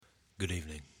Good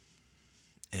evening,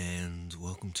 and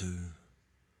welcome to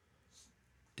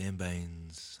Dan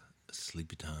Bain's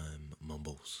Sleepy Time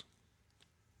Mumbles,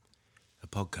 a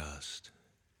podcast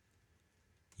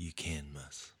you can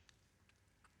miss.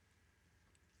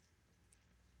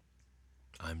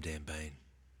 I'm Dan Bain,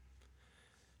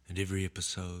 and every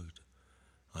episode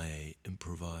I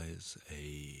improvise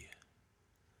a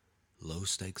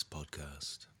low-stakes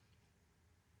podcast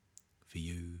for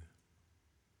you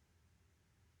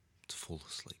to fall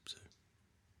asleep to.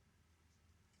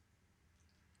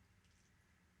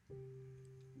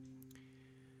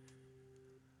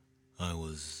 I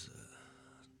was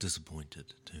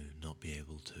disappointed to not be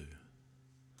able to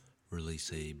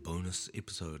release a bonus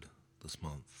episode this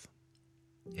month,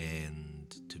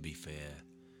 and to be fair,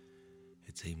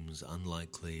 it seems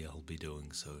unlikely I'll be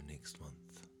doing so next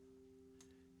month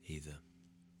either,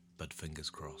 but fingers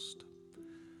crossed.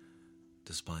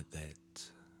 Despite that,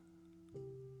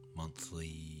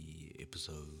 monthly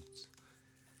episodes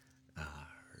are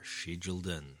scheduled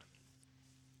in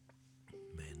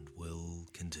and will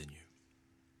continue.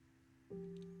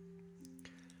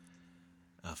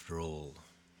 After all,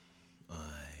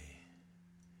 I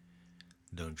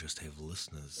don't just have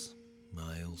listeners,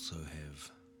 I also have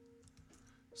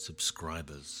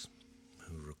subscribers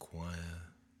who require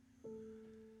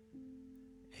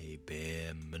a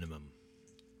bare minimum.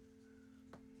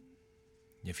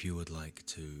 If you would like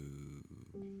to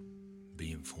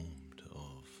be informed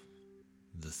of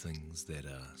the things that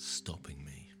are stopping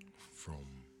me from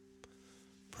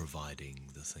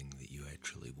providing the thing that you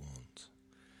actually want,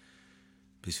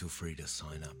 please feel free to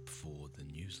sign up for the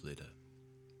newsletter.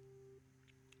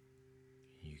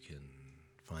 You can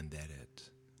find that at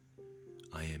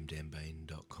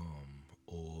iamdanbain.com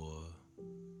or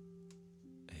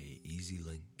a easy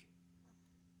link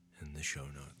in the show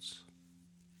notes.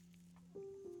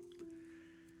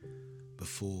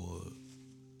 Before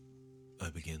I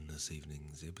begin this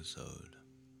evening's episode,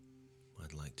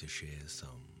 I'd like to share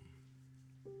some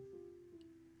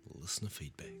listener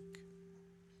feedback.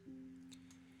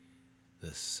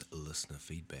 This listener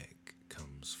feedback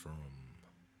comes from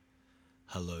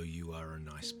Hello, You Are a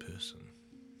Nice Person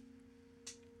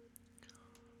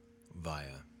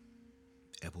via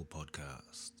Apple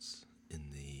Podcasts in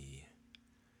the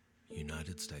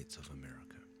United States of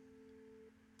America.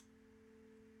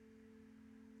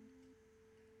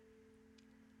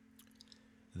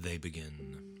 They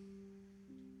begin,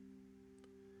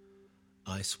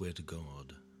 I swear to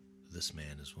God, this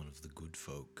man is one of the good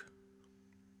folk.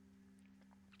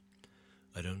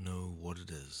 I don't know what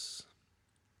it is,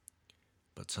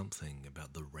 but something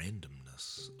about the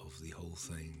randomness of the whole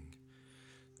thing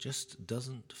just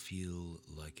doesn't feel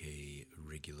like a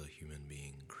regular human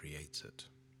being creates it.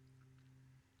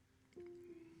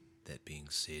 That being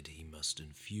said, he must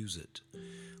infuse it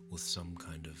with some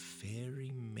kind of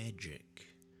fairy magic,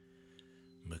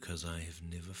 because I have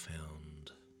never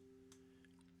found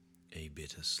a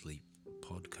better sleep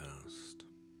podcast.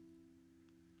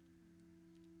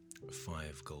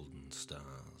 5 golden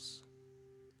stars.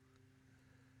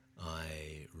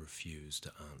 I refuse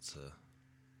to answer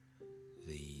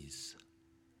these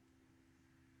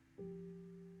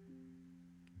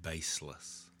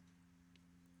baseless,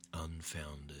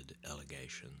 unfounded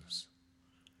allegations.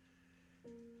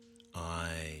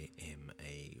 I am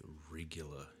a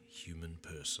regular human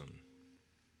person,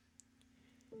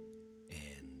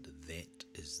 and that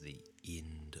is the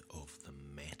end of the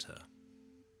matter.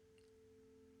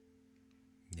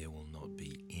 There will not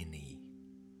be any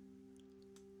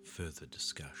further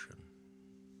discussion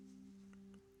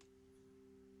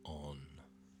on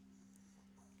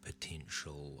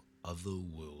potential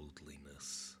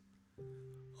otherworldliness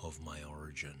of my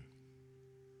origin.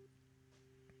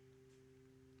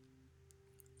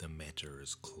 The matter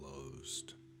is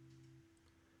closed.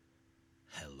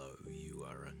 Hello, you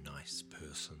are a nice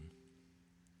person.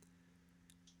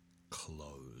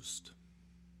 Closed.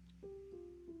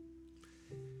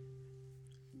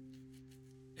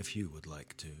 If you would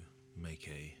like to make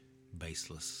a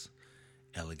baseless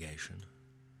allegation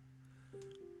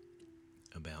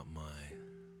about my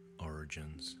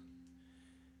origins,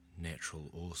 natural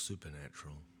or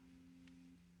supernatural,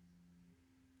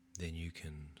 then you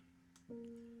can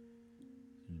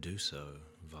do so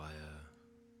via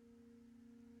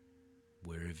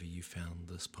wherever you found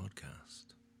this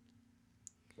podcast.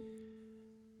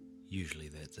 Usually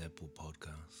that's Apple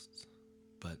Podcasts,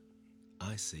 but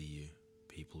I see you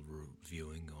people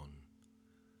reviewing on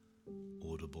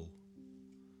Audible.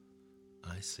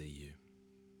 I see you.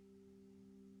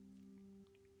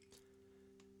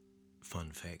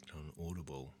 Fun fact on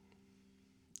Audible,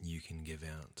 you can give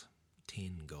out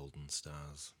 10 golden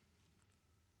stars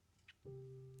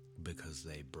because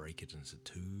they break it into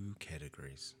 2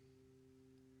 categories.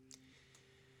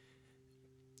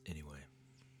 Anyway,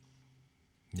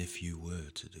 if you were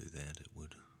to do that, it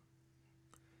would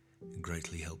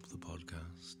greatly help the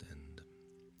podcast and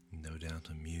no doubt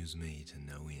amuse me to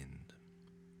no end.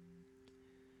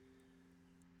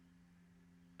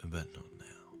 But not now.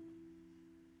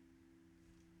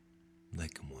 They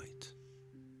can wait.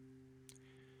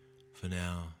 For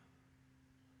now,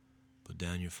 put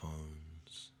down your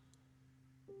phones,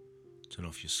 turn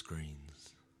off your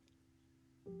screens,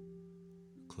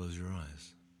 close your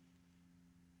eyes.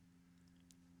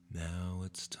 Now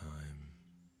it's time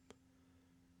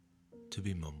to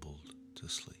be mumbled to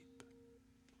sleep.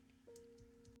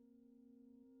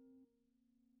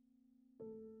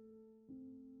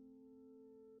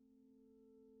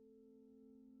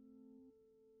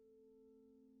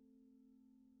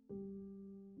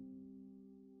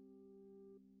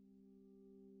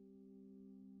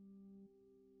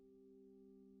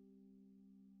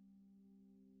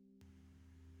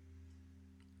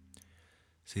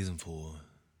 Season 4,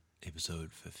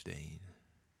 Episode 15,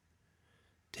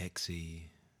 Taxi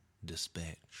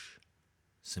Dispatch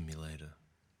Simulator.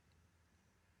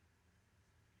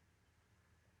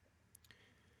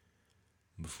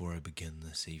 Before I begin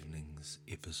this evening's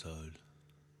episode,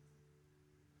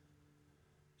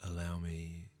 allow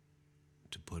me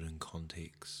to put in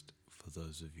context for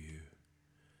those of you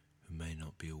who may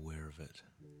not be aware of it,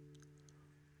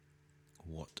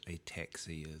 what a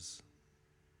taxi is.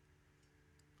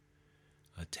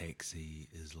 A taxi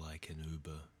is like an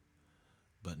Uber,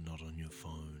 but not on your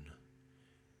phone,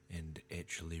 and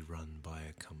actually run by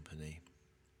a company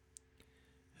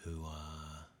who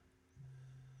are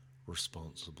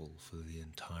responsible for the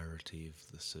entirety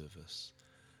of the service,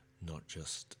 not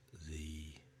just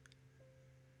the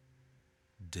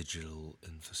digital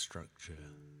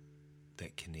infrastructure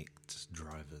that connects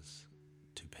drivers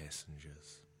to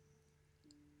passengers.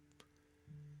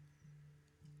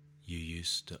 You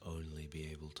used to only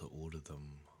be able to order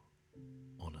them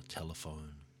on a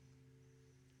telephone,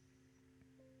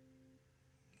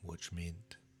 which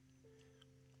meant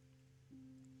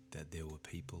that there were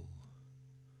people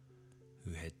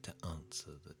who had to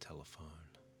answer the telephone.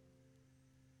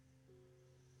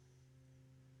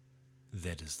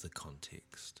 That is the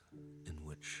context in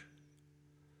which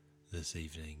this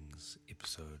evening's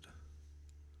episode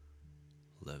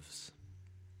lives.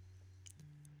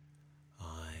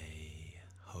 I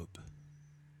hope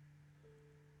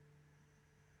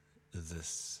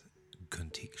this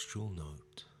contextual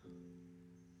note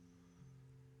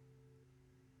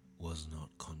was not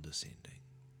condescending.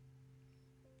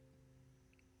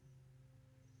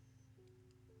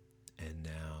 And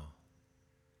now,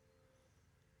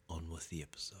 on with the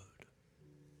episode.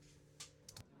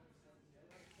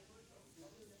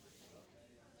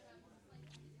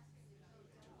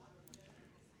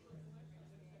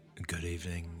 Good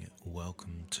evening,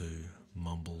 welcome to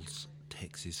Mumble's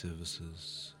Taxi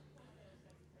Services,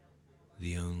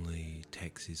 the only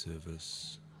taxi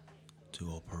service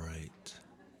to operate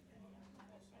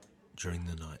during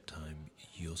the night time.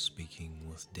 You're speaking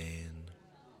with Dan.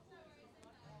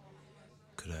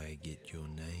 Could I get your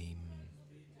name,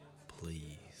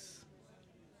 please?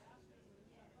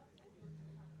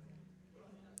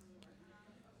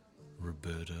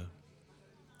 Roberta,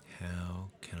 how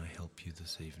can I help you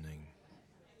this evening?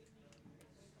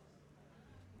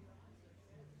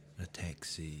 A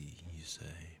taxi, you say?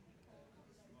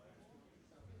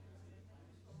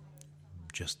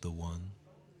 Just the one?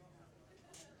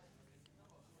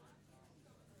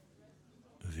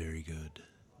 Very good.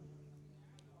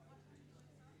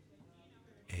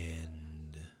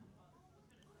 And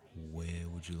where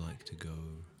would you like to go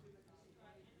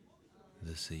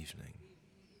this evening?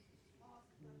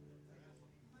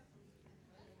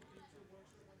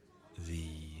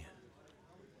 The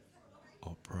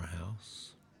Opera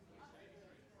House?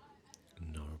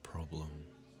 No problem.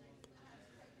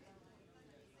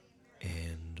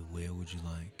 And where would you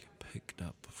like picked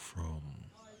up from?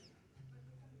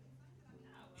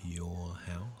 Your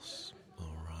house?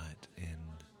 Alright,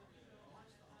 and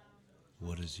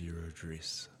what is your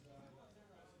address?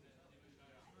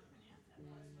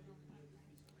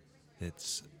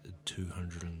 It's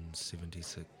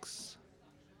 276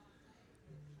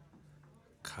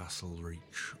 Castle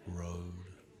Reach Road.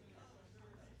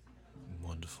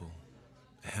 Wonderful.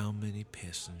 How many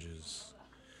passengers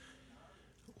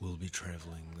will be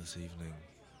travelling this evening?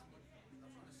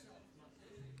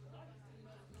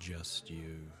 Just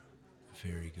you.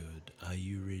 Very good. Are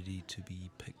you ready to be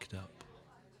picked up?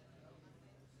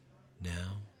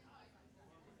 Now?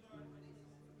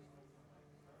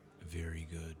 Very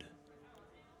good.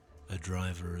 A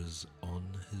driver is on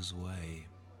his way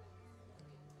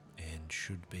and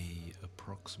should be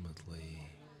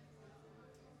approximately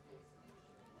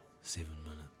 7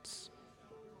 minutes.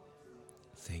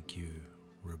 Thank you,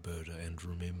 Roberta, and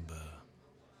remember,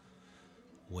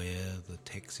 we're the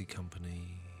taxi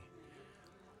company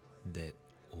that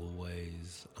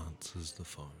always answers the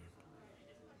phone.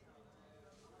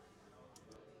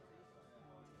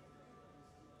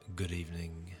 Good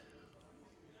evening.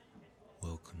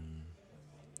 Welcome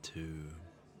to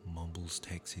Mumbles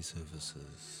Taxi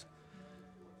Services,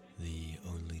 the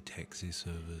only taxi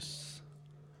service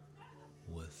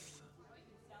with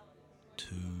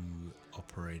 2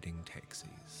 operating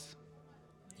taxis.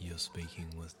 You're speaking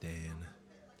with Dan.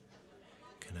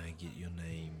 Can I get your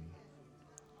name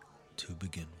to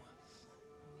begin with?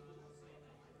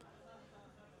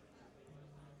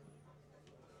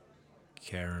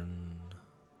 Karen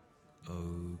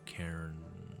O'Karen.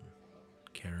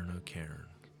 Karen O'Karen.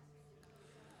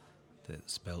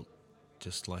 That's spelt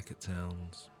just like it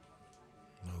sounds.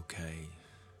 Okay.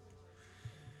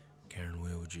 Karen,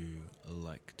 where would you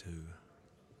like to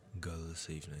go this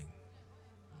evening?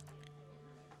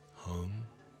 Home?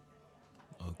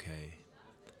 Okay.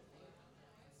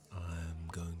 I'm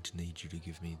going to need you to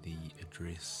give me the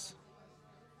address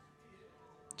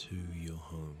to your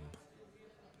home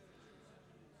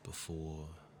before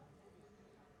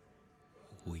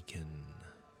we can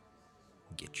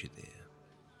get you there.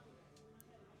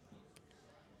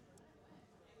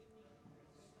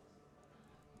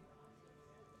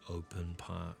 Open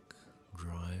Park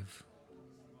Drive.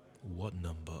 What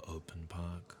number Open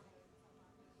Park?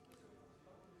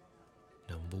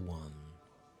 Number 1.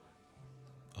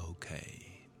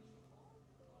 Okay.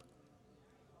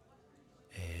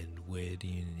 And where do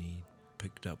you need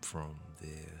picked up from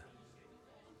there,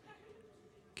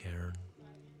 Karen?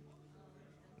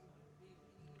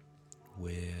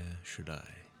 Where should I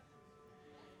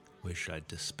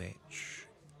dispatch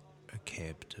a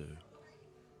cab to?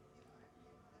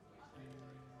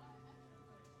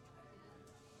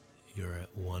 You're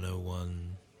at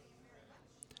 101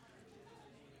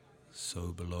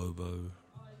 Sobolobo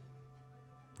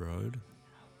Road?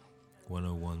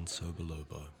 101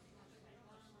 Sobolobo.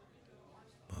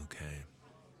 Okay.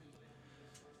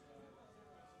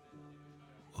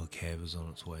 Well, cab is on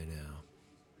its way now,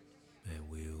 and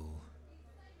we'll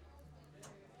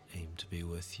aim to be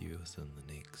with you within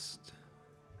the next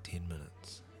 10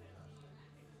 minutes.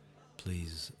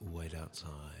 Please wait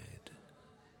outside.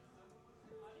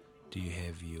 Do you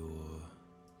have your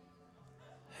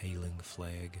hailing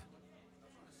flag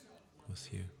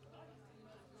with you?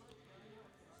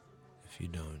 If you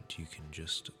don't, you can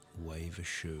just wave a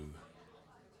shoe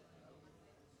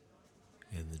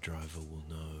and the driver will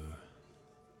know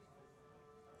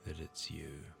that it's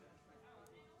you.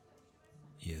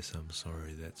 Yes, I'm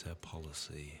sorry, that's our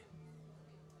policy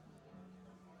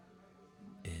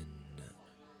in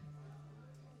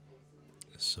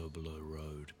Sobolo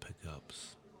Road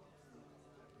pickups.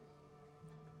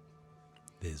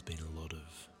 There's been a lot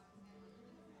of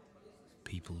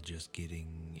people just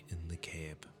getting in the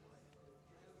cab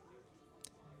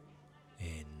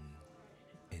and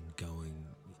going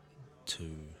to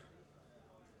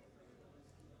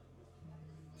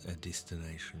a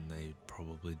destination they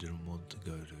probably didn't want to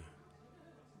go to.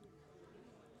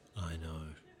 I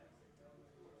know.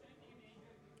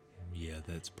 Yeah,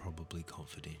 that's probably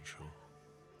confidential.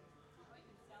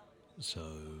 So,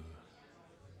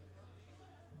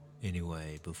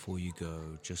 anyway, before you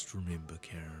go, just remember,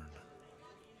 Karen,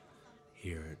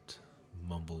 here at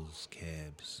Mumbles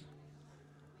Cabs,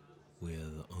 we're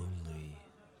the only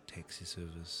taxi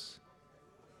service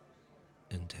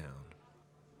in town.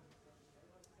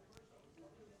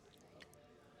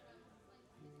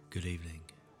 Good evening.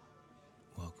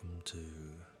 Welcome to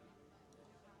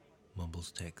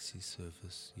Mumbles Taxi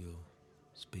Service. You're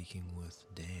speaking with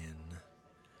Dan.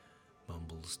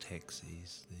 Mumbles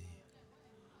Taxis,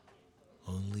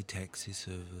 the only taxi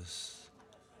service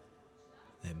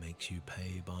that makes you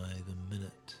pay by the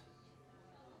minute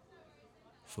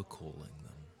for calling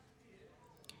them.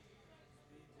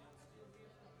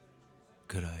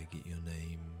 Could I get your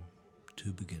name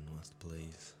to begin with,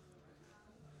 please?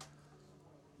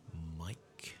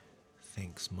 Mike.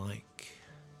 Thanks, Mike.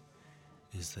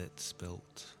 Is that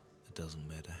spelt? It doesn't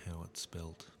matter how it's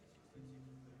spelt.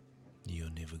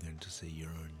 You're never going to see your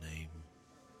own name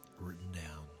written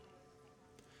down.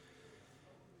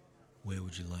 Where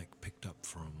would you like picked up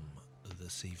from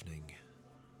this evening,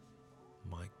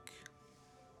 Mike?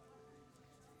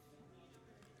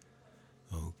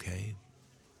 Okay.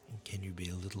 Can you be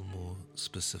a little more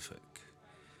specific?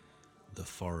 The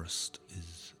forest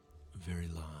is very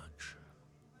large,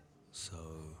 so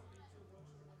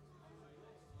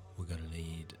we're going to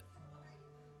need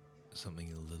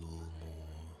something a little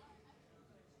more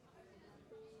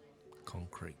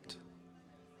concrete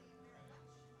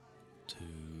to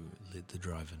let the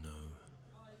driver know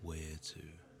where to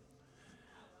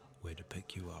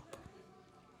pick you up.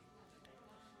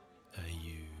 Are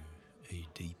you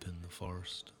deep in the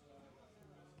forest?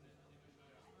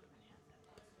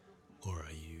 Or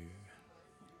are you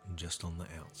just on the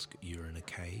outskirts? You're in a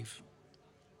cave?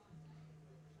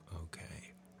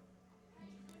 Okay.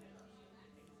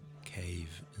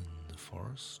 Cave in the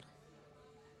forest?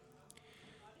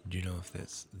 Do you know if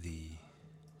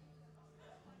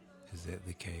is that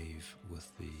the cave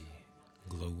with the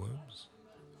glowworms?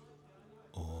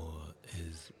 Or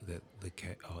is that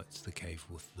it's the cave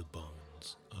with the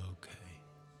bones. Okay.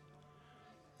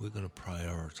 We're going to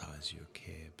prioritize your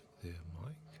cab there,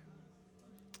 Mike.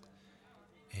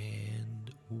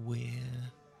 And where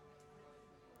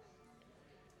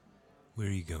are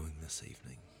you going this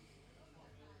evening?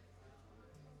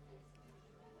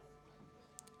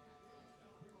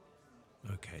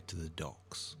 Okay, to the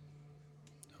docks.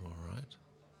 Alright.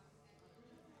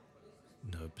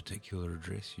 No particular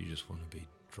address, you just want to be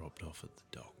dropped off at the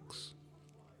docks.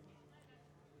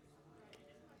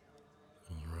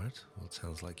 Alright, well it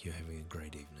sounds like you're having a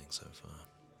great evening so far.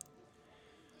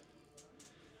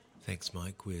 Thanks,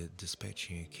 Mike. We're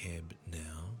dispatching a cab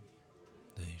now.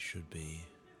 They should be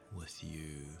with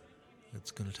you. It's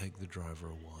going to take the driver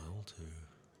a while to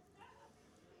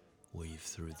weave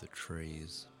through the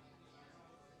trees,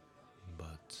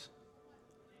 but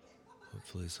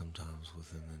hopefully sometimes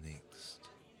within the next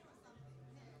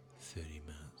 30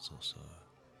 minutes or so.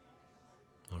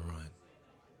 Alright,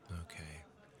 okay.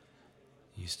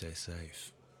 You stay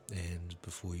safe. And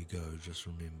before you go, just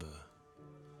remember,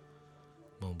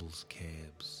 Mumbles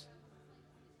Cabs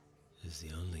is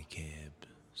the only cab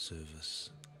service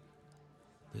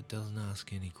that doesn't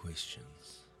ask any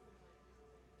questions,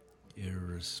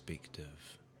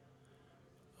 irrespective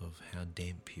of how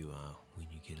damp you are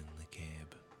when you get in the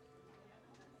cab.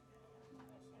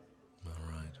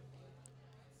 Alright.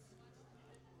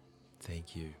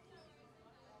 Thank you.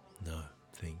 No,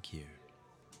 thank you.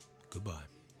 Goodbye.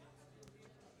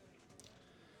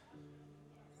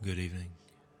 Good evening.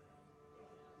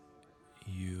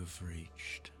 You've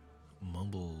reached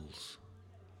Mumbles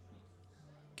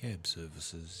Cab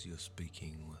Services. You're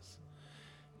speaking with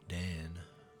Dan,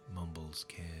 Mumbles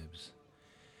Cabs,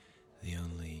 the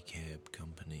only cab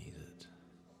company that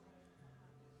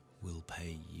will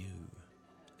pay you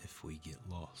if we get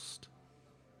lost.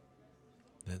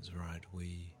 That's right,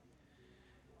 we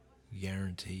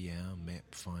guarantee our map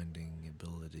finding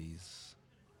abilities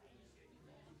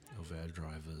of our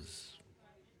drivers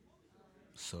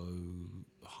so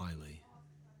highly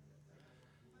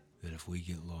that if we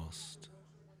get lost,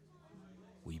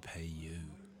 we pay you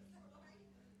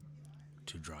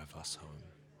to drive us home.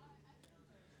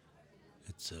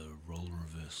 It's a role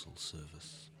reversal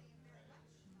service.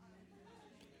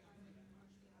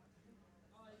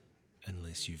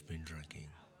 Unless you've been drinking,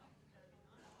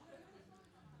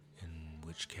 in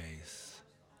which case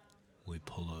we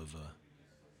pull over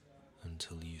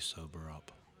until you sober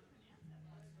up,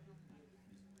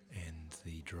 and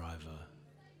the driver,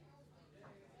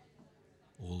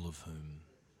 all of whom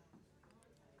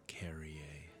carry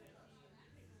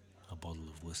a bottle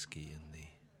of whiskey in the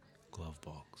glove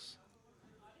box,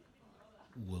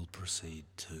 will proceed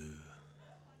to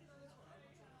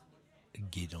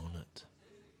get on it.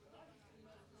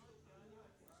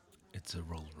 It's a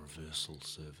role reversal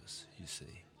service, you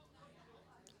see.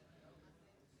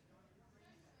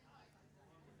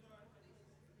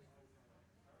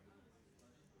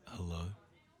 Hello?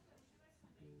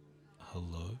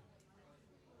 Hello?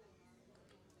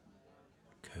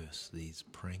 Curse these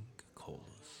prank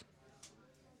callers.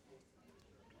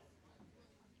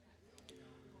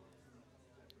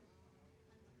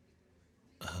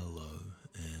 Hello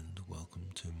and welcome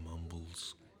to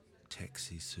Mumbles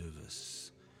Taxi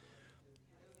Service,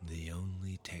 the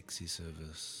only taxi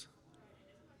service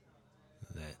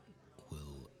that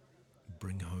will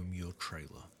bring home your trailer.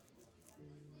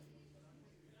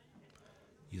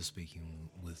 You're speaking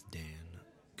with Dan.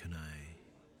 Can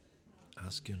I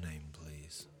ask your name,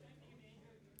 please?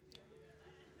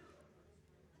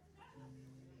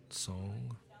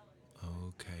 Song?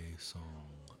 Okay, Song.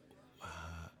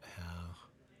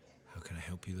 How can I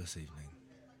help you this evening?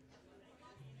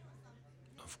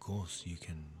 Of course, you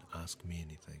can ask me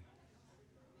anything.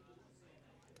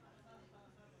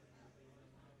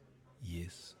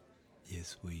 Yes,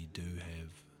 we do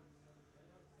have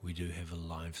We do have a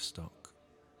livestock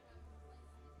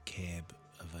cab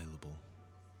available.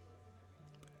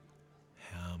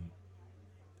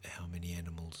 How many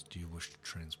animals do you wish to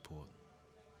transport?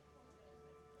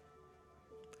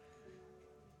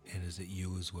 And is it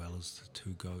you as well as the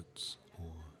 2 goats,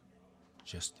 or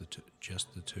just the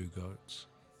two goats?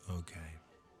 Okay.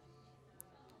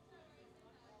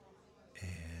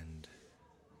 And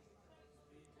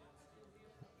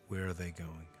where are they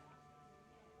going?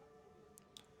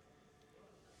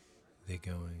 They're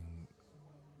going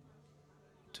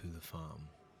to the farm.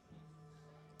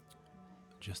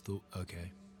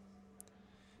 Okay.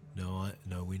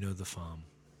 No, we know the farm.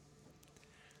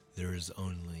 There is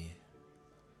only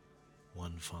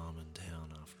one farm in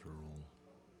town after all.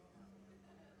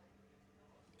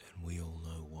 And we all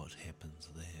know what happens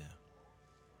there.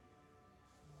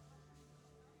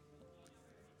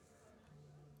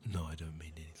 No, I don't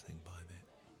mean anything by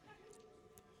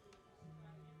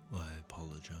that. I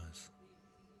apologize.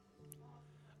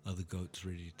 Are the goats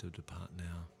ready to depart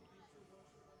now?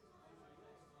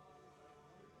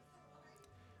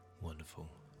 Wonderful.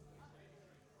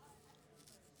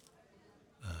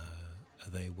 Are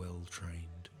they well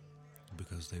trained?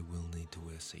 Because they will need to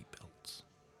wear seatbelts.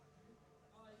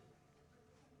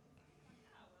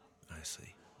 I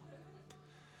see.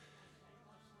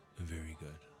 Very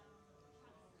good.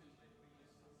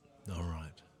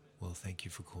 Alright, well, thank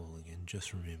you for calling, and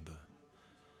just remember,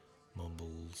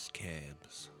 Mumbles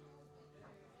Cabs,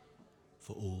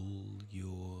 for all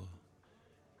your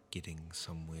getting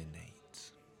somewhere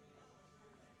needs.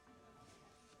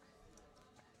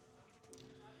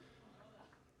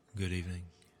 Good evening.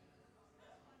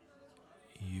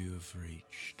 You've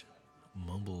reached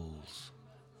Mumbles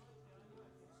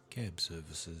Cab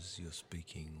Services. You're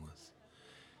speaking with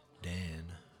Dan,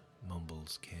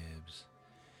 Mumbles Cabs,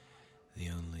 the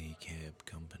only cab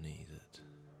company that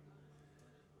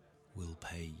will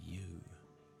pay you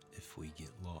if we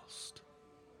get lost.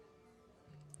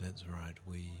 That's right,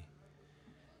 we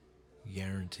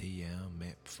guarantee our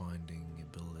map finding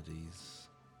abilities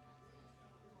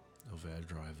of our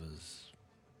drivers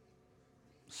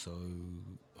so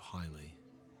highly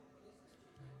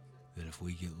that if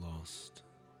we get lost,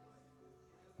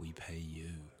 we pay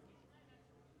you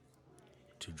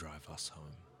to drive us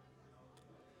home.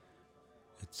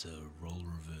 It's a role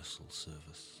reversal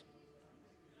service.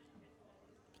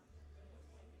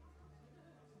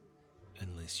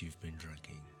 Unless you've been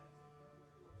drinking,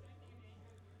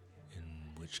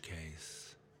 in which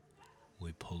case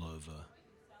we pull over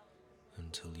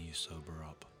until you sober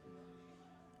up,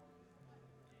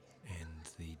 and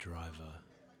the driver,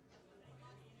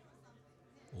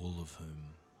 all of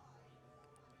whom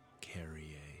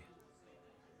carry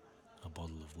a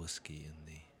bottle of whiskey in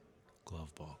the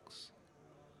glove box,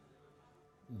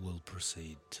 will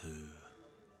proceed to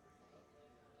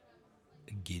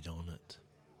get on it.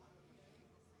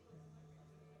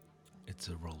 It's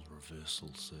a role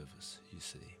reversal service, you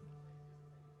see.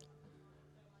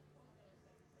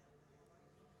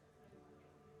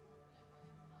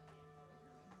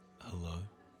 Hello?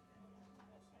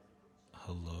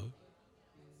 Hello?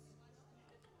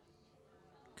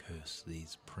 Curse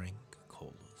these prank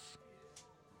callers.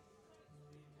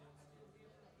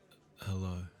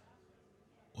 Hello?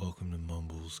 Welcome to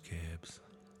Mumbles Cabs.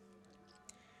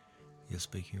 You're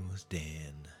speaking with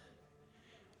Dan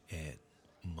at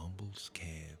Mumbles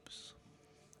Cabs,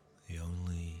 the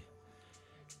only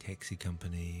taxi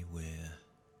company where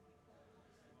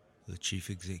the chief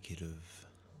executive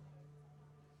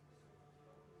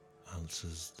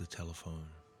answers the telephone.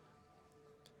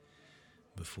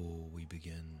 Before we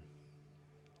begin,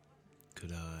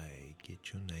 could I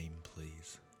get your name,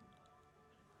 please?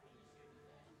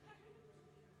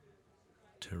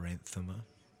 Taranthema?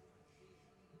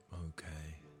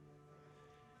 Okay.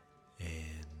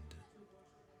 And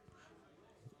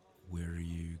where are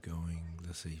you going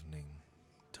this evening,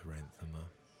 Taranthema?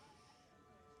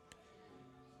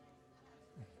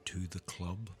 To the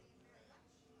club?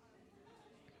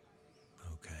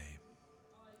 Okay.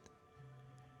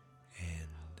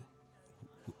 And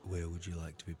where would you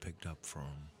like to be picked up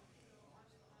from?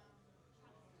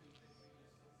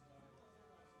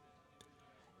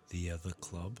 The other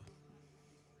club?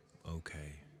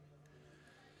 Okay.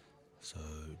 So,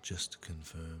 just to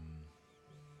confirm,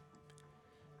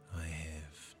 I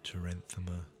have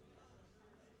Taranthema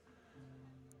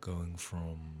going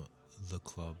from the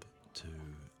club to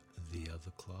the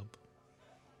other club.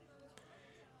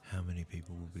 How many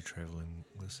people will be travelling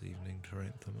this evening,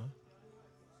 Taranthema?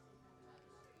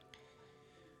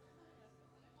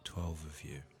 12 of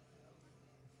you.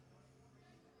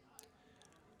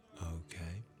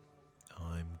 Okay.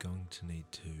 I'm to need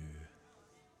to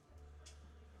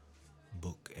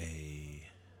book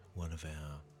one of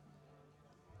our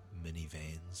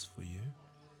minivans for you.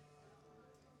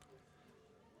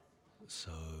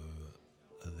 So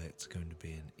that's going to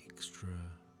be an extra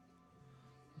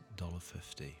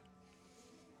 $1.50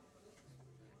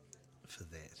 for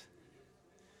that.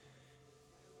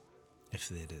 If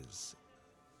that is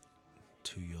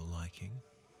to your liking.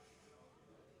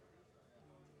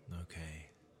 Okay.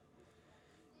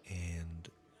 And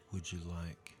would you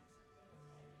like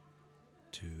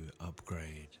to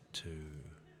upgrade to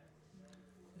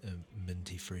a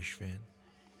Minty Fresh van?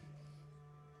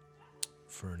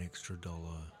 For an extra $1,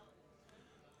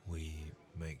 we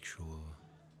make sure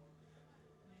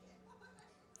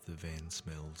the van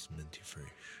smells minty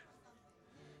fresh.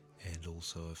 And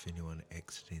also, if anyone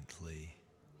accidentally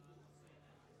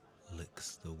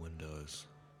licks the windows,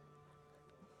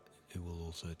 it will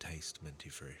also taste minty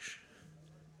fresh.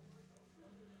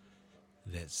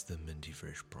 That's the Minty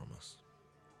Fresh promise.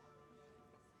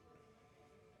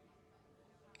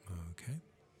 Okay,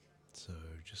 so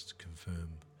just to confirm,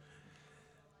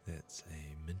 that's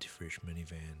a Minty Fresh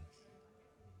minivan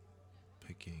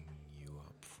picking you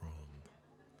up from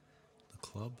the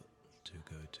club to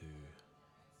go to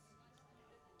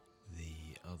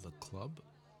the other club.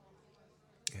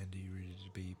 And are you ready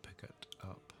to be picked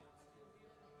up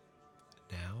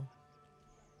now?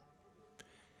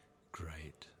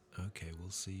 Great. Okay,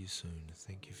 we'll see you soon.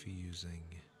 Thank you for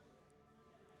using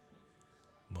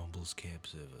Mumbles Cab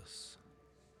Service.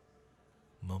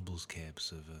 Mumbles Cab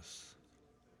Service.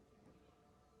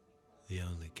 The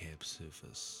only cab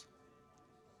service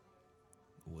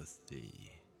with the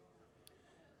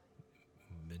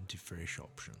Minty Fresh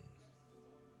option.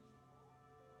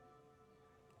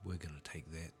 We're going to take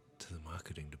that to the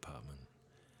marketing department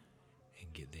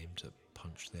and get them to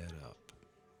punch that up,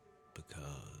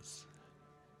 because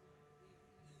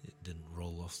it didn't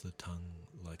roll off the tongue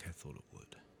like I thought it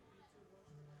would.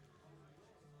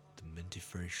 The Minty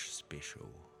Fresh Special.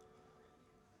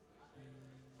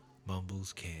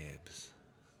 Mumbles Cabs.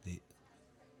 You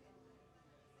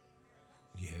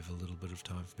have a little bit of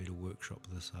time for me to workshop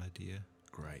this idea?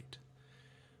 Great.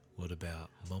 What about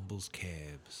Mumbles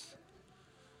Cabs?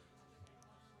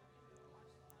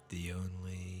 The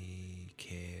only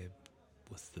cab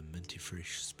with the Minty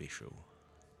Fresh Special.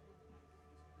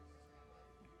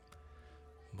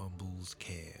 Mumbles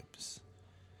Cabs.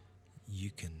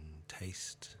 You can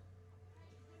taste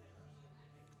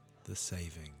the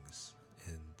savings,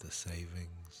 and the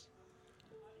savings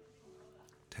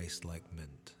taste like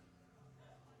mint.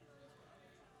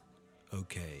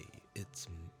 Okay, it's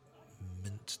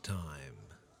mint time.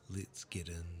 Let's get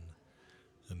in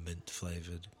a mint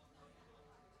flavoured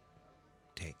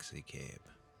taxi cab.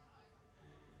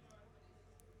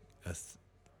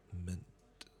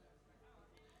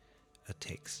 A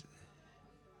taxi.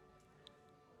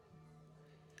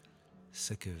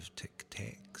 Sick of Tic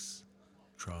Tacs?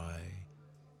 Try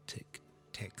Tic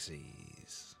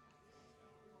Taxis.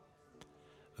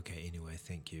 Okay, anyway,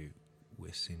 thank you.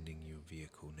 We're sending your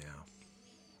vehicle now.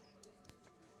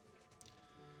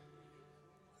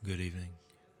 Good evening.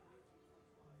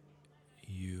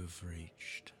 You've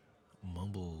reached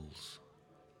Mumbles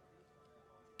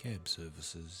Cab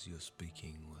Services. You're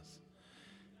speaking with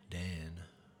Dan.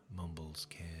 Mumbles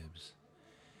Cabs,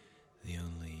 the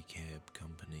only cab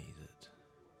company that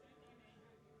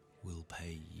will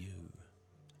pay you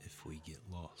if we get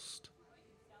lost.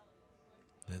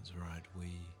 That's right,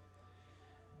 we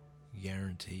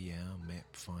guarantee our map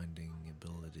finding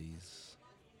abilities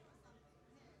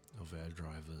of our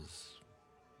drivers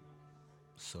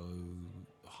so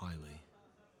highly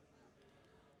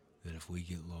that if we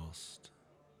get lost,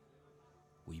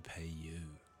 we pay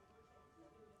you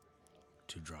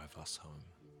to drive us home.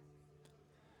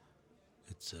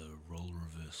 It's a role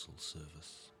reversal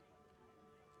service.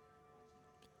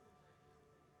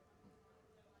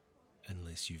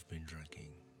 Unless you've been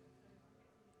drinking,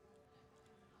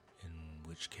 in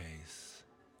which case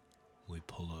we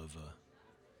pull over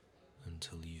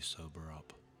until you sober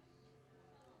up,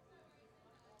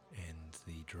 and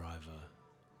the driver,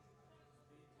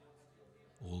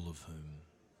 all of whom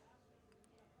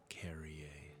carry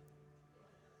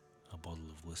a bottle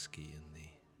of whiskey in the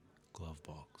glove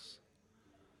box,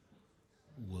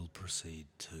 will proceed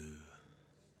to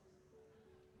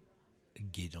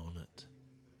get on it.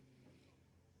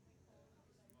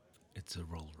 It's a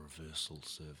role reversal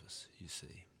service, you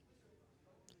see.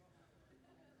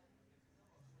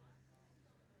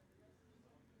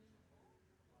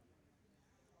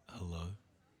 Hello?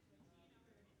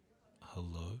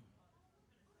 Hello?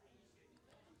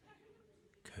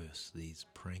 Curse. curse these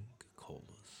prank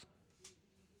callers.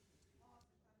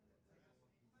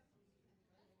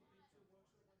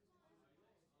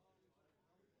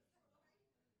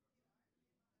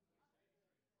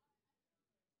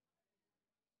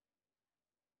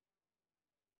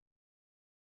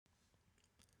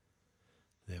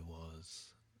 There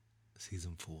was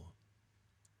Season 4,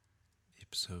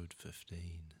 Episode 15,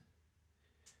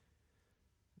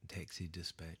 Taxi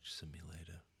Dispatch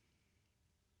Simulator.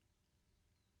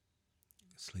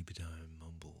 Sleepy Time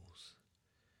Mumbles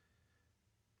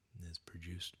is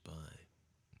produced by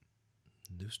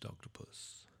Noosed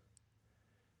Octopus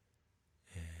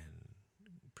and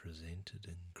presented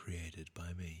and created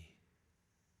by me,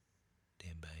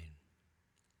 Dan Bain.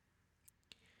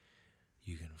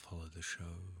 You can follow the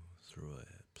show through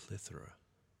a plethora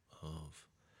of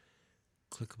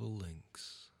clickable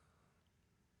links,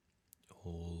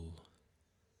 all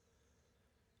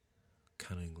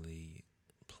cunningly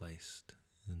placed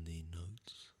in the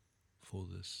notes for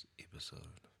this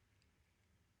episode.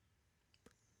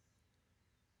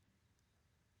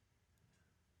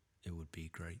 It would be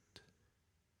great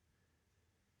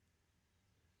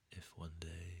if one day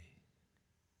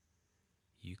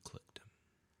you clicked them.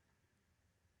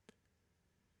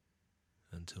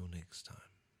 Until next time,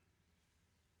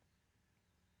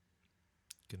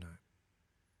 good night.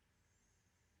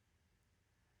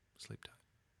 Sleep tight.